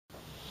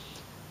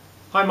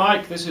Hi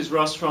Mike, this is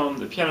Russ from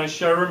the piano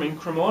showroom in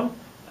Cremorne.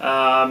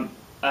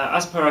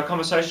 As per our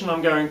conversation,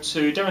 I'm going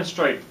to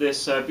demonstrate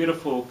this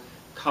beautiful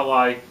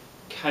Kawai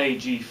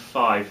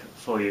KG5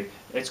 for you.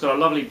 It's got a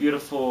lovely,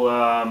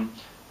 beautiful,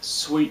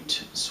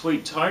 sweet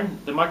tone.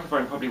 The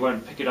microphone probably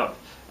won't pick it up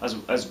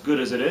as good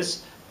as it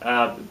is,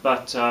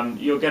 but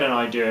you'll get an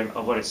idea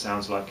of what it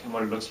sounds like and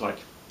what it looks like.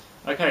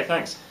 Okay,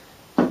 thanks.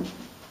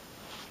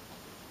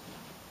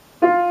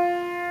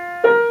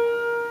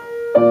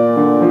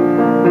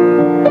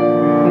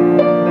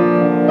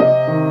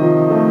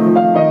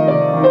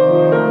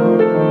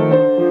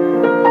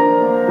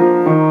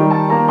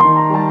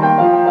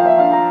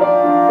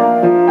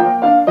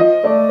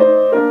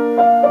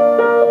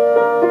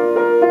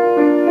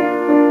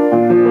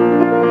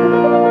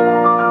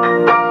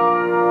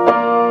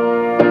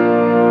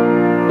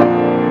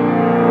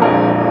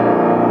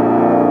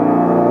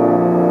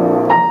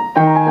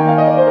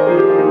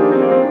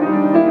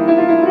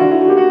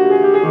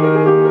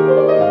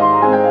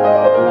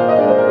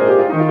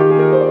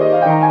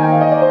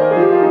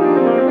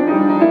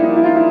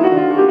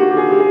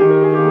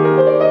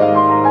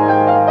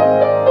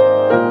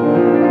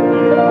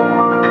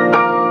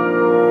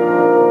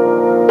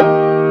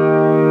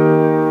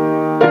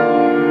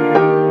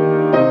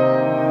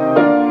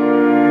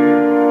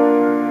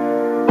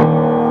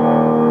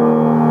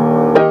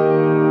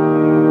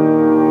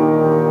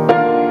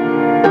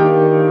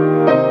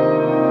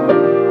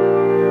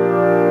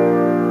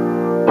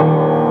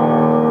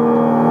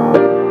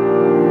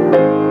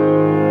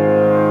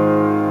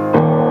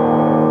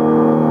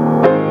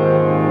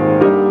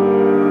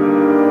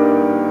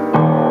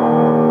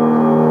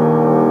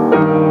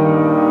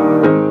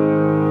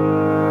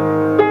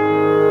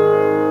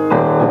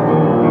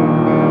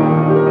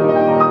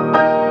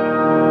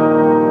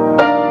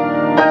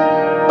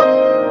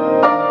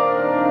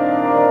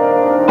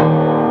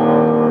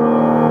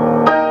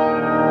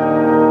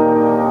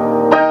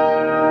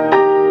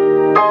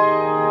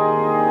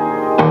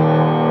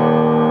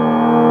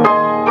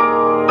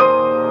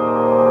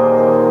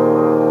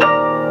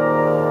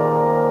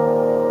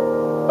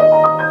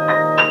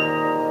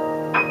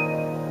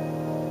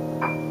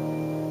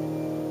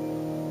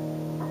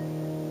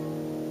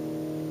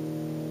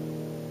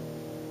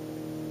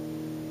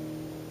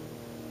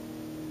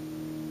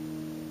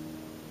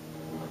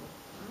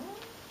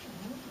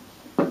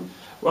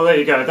 Well, there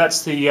you go.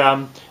 That's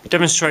the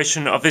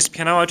demonstration of this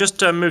piano. I'll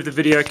just move the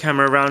video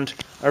camera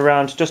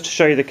around just to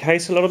show you the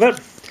case a little bit.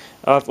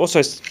 I'm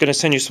also going to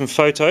send you some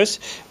photos.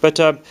 But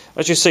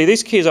as you see,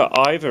 these keys are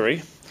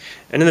ivory,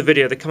 and in the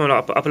video they're coming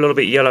up a little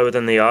bit yellower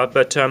than they are.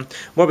 But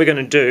what we're going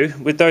to do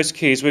with those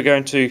keys, we're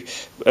going to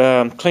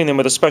clean them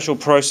with a special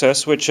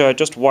process which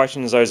just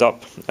whitens those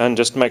up and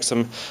just makes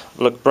them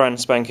look brand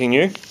spanking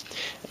new.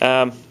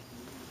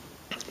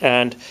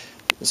 And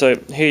so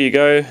here you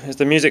go. Is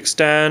the music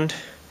stand.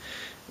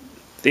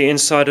 The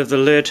inside of the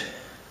lid,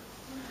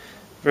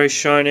 very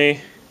shiny,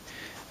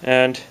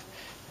 and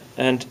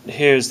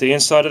here's the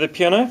inside of the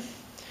piano,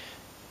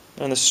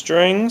 and the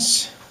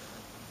strings.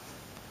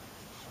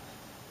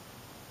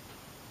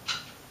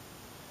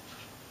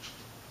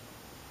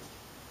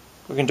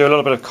 We can do a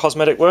little bit of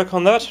cosmetic work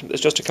on that. There's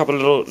just a couple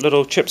of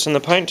little chips in the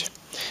paint,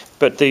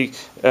 but the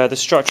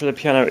structure of the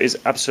piano is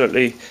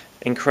absolutely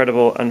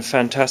incredible and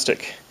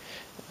fantastic.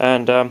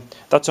 And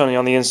that's only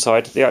on the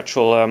inside.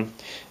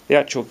 The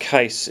actual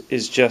case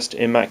is just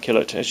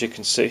immaculate, as you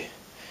can see.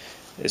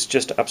 It's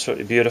just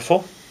absolutely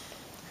beautiful.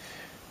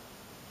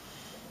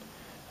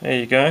 There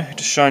you go. It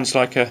just shines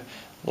like a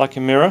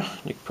mirror.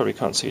 You probably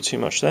can't see too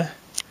much there.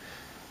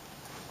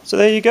 So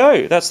there you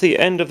go. That's the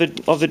end of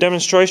the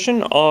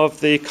demonstration of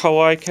the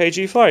Kawai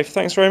KG5.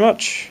 Thanks very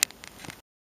much.